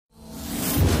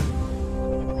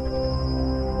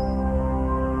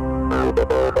Hey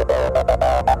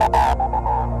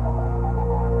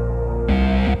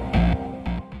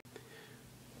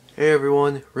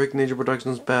everyone, Rick Ninja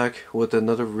Productions back with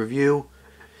another review.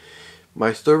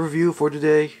 My third review for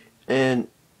today, and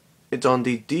it's on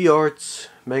the D-arts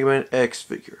Megaman X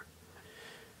figure.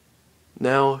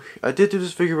 Now, I did do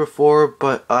this figure before,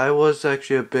 but I was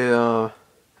actually a bit,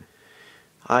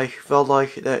 I felt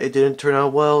like that it didn't turn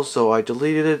out well, so I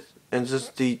deleted it, and this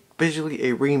is basically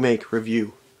a remake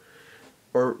review.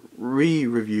 Or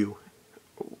re-review.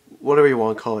 Whatever you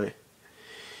want to call it.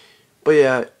 But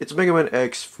yeah, it's Megaman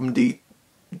X from the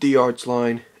D-arts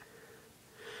line.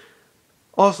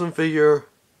 Awesome figure.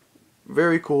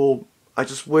 Very cool. I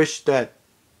just wish that,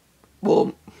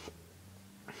 well,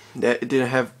 that it didn't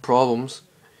have problems.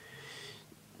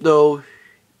 Though,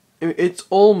 it's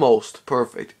almost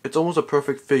perfect. It's almost a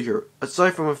perfect figure,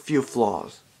 aside from a few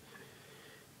flaws.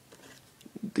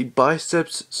 The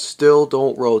biceps still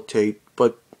don't rotate,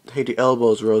 but hey, the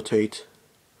elbows rotate.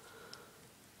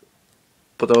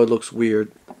 But though it looks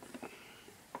weird.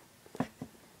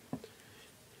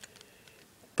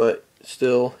 But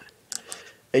still.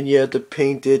 And yeah, the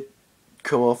paint did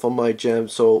come off on my gem,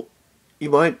 so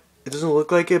it doesn't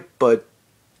look like it, but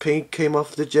paint came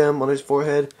off the gem on his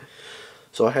forehead.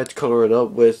 So I had to color it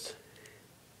up with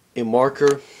a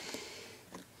marker.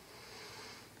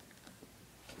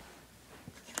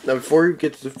 Now before we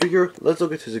get to the figure, let's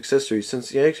look at his accessories, since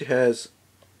he actually has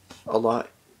a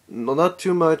lot. Well, not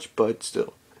too much, but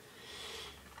still.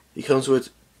 He comes with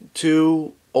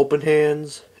 2 open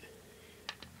hands,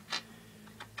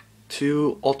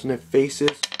 2 alternate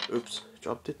faces, oops,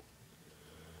 dropped it,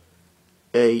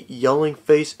 a yelling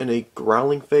face and a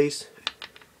growling face,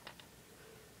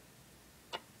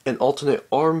 an alternate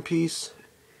arm piece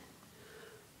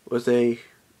with a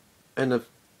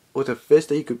fist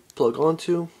that you could plug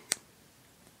onto.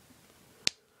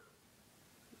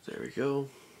 There we go.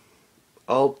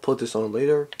 I'll put this on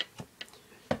later.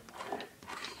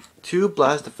 2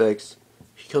 blast effects.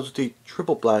 He comes with the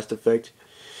triple blast effect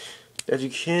that you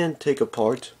can take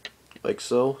apart, like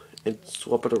so, and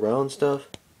swap it around and stuff.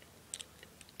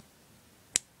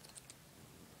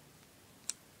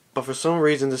 But for some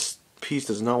reason, this piece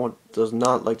does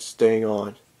not like staying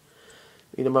on.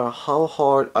 No matter how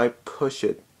hard I push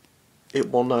it,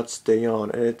 it will not stay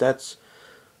on, and that's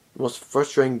the most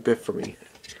frustrating bit for me.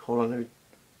 Hold on, let me.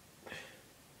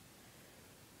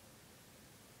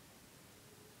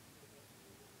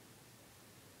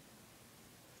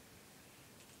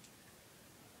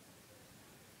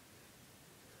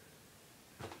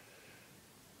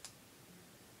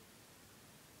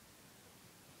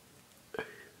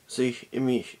 See, I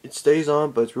mean, it stays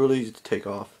on, but it's really easy to take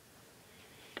off.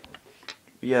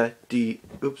 Yeah, the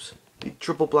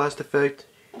triple blast effect,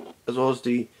 as well as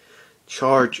the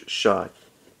charge shot.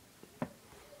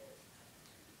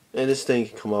 And this thing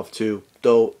can come off too,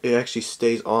 though it actually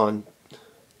stays on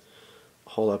a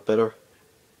whole lot better.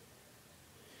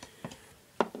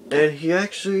 And he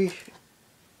actually,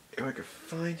 if I could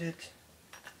find it.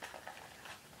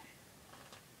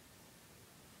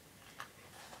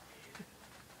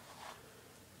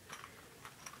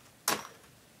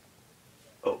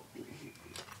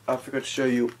 I forgot to show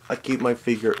you, I keep my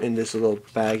figure in this little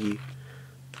baggie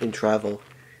in travel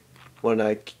when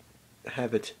I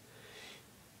have it.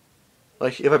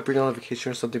 Like if I bring it on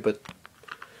vacation or something, but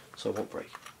so it won't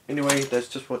break. Anyway, that's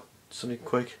just something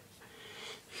quick.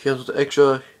 He comes with the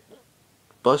extra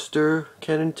buster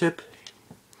cannon tip,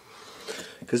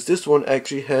 because this one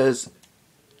actually has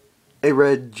a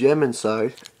red gem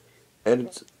inside, and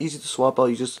it's easy to swap out.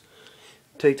 You just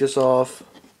take this off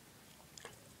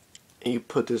and you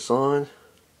put this on.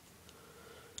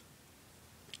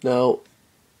 Now,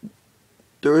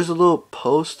 there is a little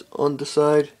post on the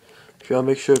side. You gotta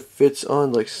make sure it fits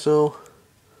on like so.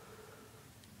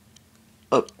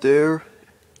 Up there.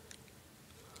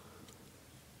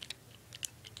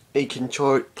 And you can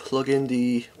plug in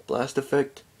the blast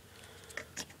effect.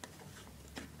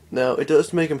 Now, it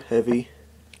does make him heavy.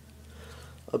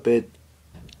 A bit.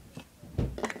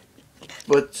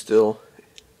 But still.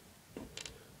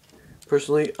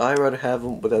 Personally, I'd rather have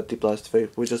them without the blast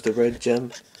effect, with just the red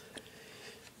gem.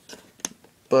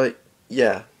 But,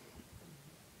 yeah.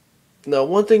 Now,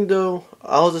 one thing though,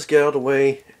 I'll just get out of the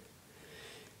way.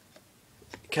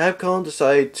 Capcom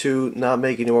decided to not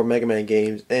make any more Mega Man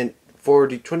games, and for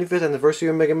the 25th anniversary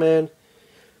of Mega Man,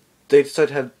 they decided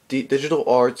to have Digital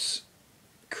Arts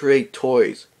create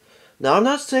toys. Now, I'm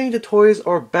not saying the toys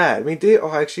are bad. I mean, they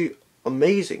are actually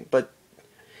amazing, but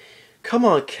come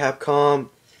on, Capcom.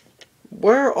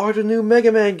 Where are the new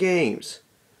Mega Man games?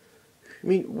 I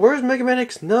mean, where's Mega Man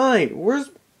X9?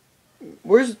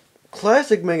 Where's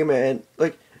classic Mega Man,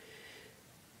 like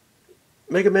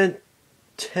Mega Man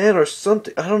 10 or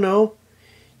something. I don't know.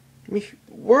 I mean,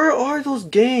 where are those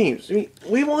games? I mean,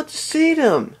 we want to see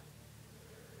them.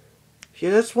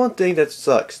 Yeah, that's one thing that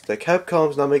sucks. That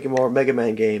Capcom's not making more Mega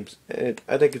Man games, and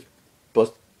I think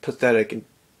it's pathetic, and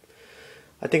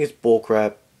I think it's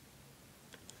bullcrap.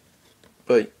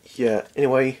 But yeah,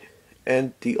 anyway,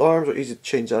 and the arms are easy to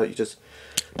change out. You just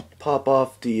pop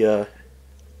off the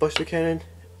Buster Cannon.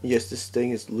 Yes, this thing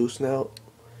is loose now,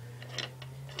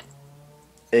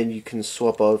 and you can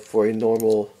swap out for a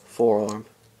normal forearm.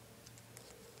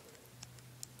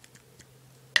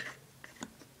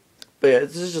 But yeah,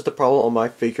 this is just a problem on my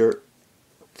figure.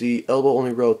 The elbow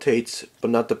only rotates,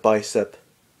 but not the bicep.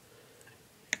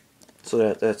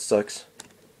 So that sucks.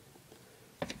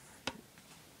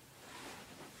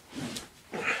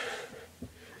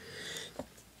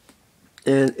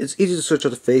 And it's easy to switch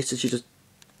out the faces. You just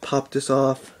pop this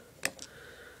off.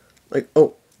 Like,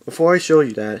 oh, before I show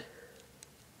you that.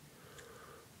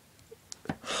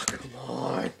 Oh, come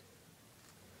on.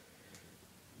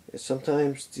 And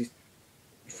sometimes the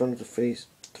front of the face,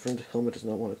 the front of the helmet does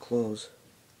not want to close.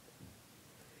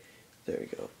 There we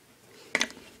go.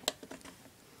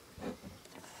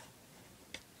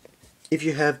 If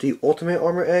you have the Ultimate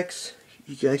Armor X,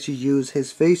 you can actually use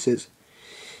his faces.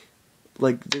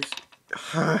 Like this.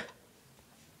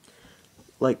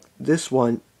 Like this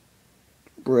one,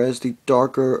 whereas the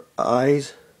darker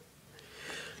eyes.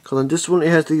 Because on this one it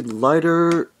has the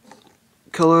lighter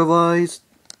color of eyes.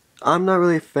 I'm not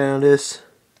really a fan of this.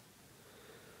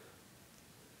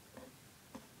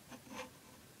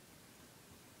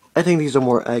 I think these are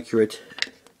more accurate.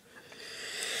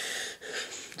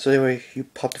 So anyway, you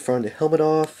pop the front of the helmet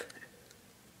off.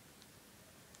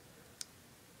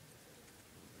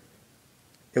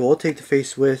 It will take the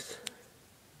face with.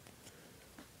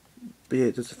 But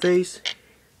yeah, there's the face.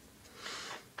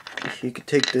 You can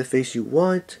take the face you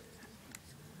want.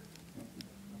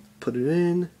 Put it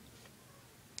in.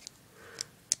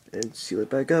 And seal it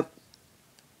back up.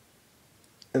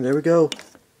 And there we go.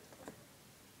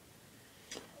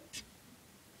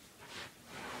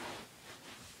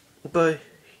 But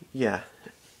yeah,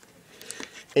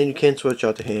 and you can switch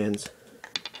out the hands.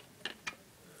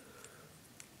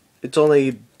 It's on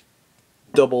a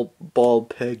double ball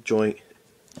peg joint.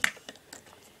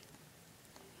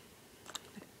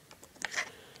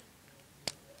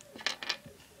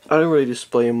 I don't really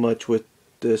display much with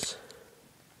this,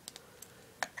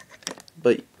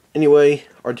 but anyway,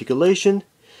 articulation.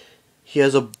 He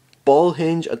has a ball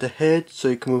hinge at the head, so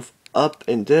you can move up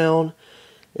and down.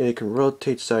 And it can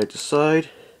rotate side to side,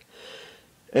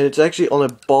 and it's actually on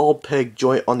a ball peg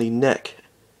joint on the neck,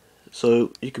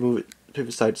 so you can move it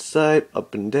pivot side to side,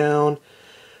 up and down,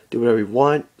 do whatever you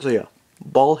want. So yeah,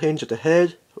 ball hinge at the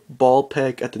head, ball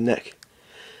peg at the neck.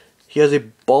 He has a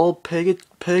ball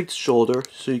pegged shoulder,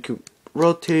 so you can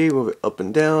rotate, move it up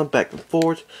and down, back and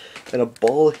forth, and a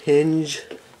ball hinge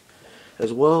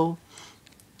as well.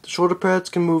 The shoulder pads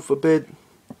can move a bit.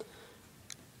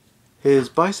 His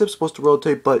biceps supposed to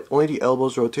rotate, but only the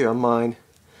elbows rotate on mine.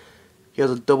 He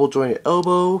has a double jointed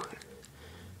elbow.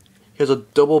 He has a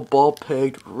double ball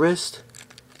pegged wrist.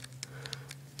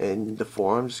 And the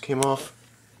forearm just came off.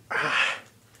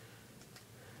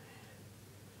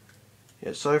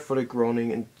 Yeah, sorry for the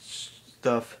groaning and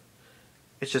stuff.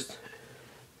 It's just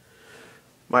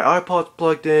my iPod's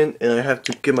plugged in and I have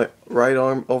to get my right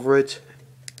arm over it.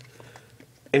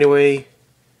 Anyway,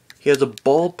 he has a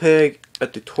ball peg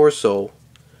at the torso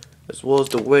as well as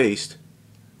the waist.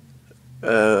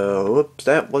 Whoops,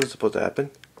 that wasn't supposed to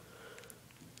happen.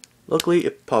 Luckily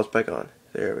it pops back on.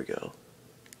 There we go.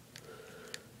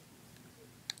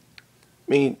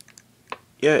 I mean,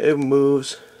 yeah, it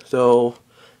moves, so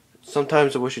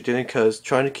sometimes I wish it didn't, because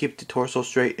trying to keep the torso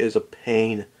straight is a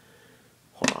pain.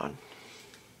 Hold on.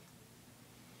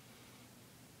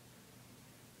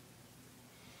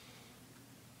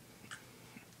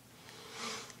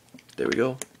 There we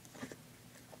go.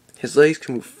 His legs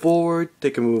can move forward, they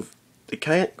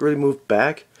can't really move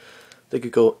back. They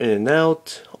could go in and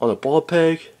out on a ball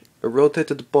peg, or rotate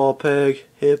to the ball peg,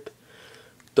 hip,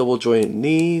 double jointed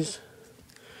knees.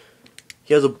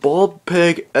 He has a ball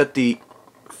peg at the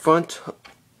front,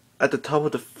 at the top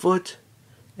of the foot,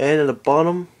 and at the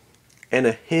bottom, and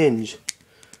a hinge.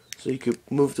 So you could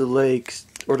move the legs,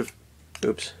 or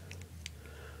the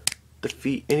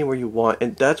feet anywhere you want.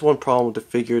 And that's one problem with the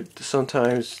figure.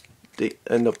 Sometimes they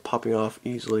end up popping off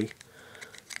easily.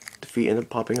 The feet end up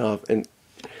popping off, and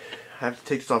I have to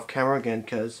take this off camera again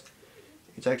because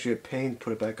it's actually a pain to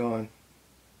put it back on.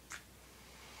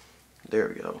 There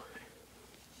we go.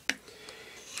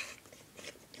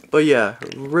 But yeah,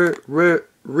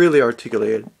 really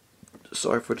articulated.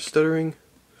 Sorry for the stuttering.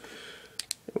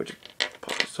 We'll just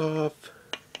pop this off.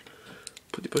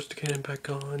 Push the cannon back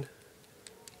on.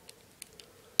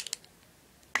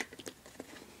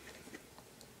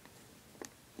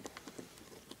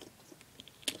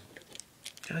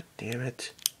 God damn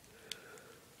it.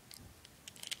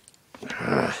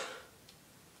 Ugh.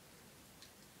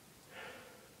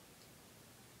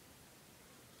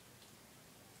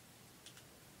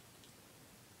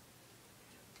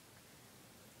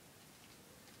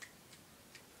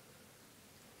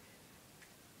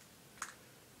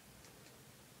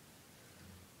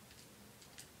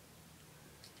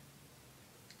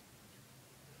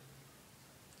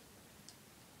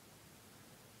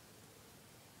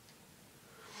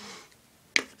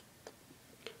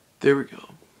 There we go.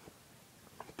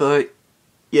 But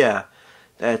yeah,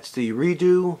 that's the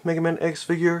redo Megaman X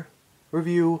figure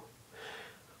review.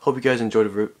 Hope you guys enjoyed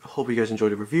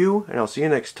the review, and I'll see you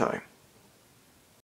next time.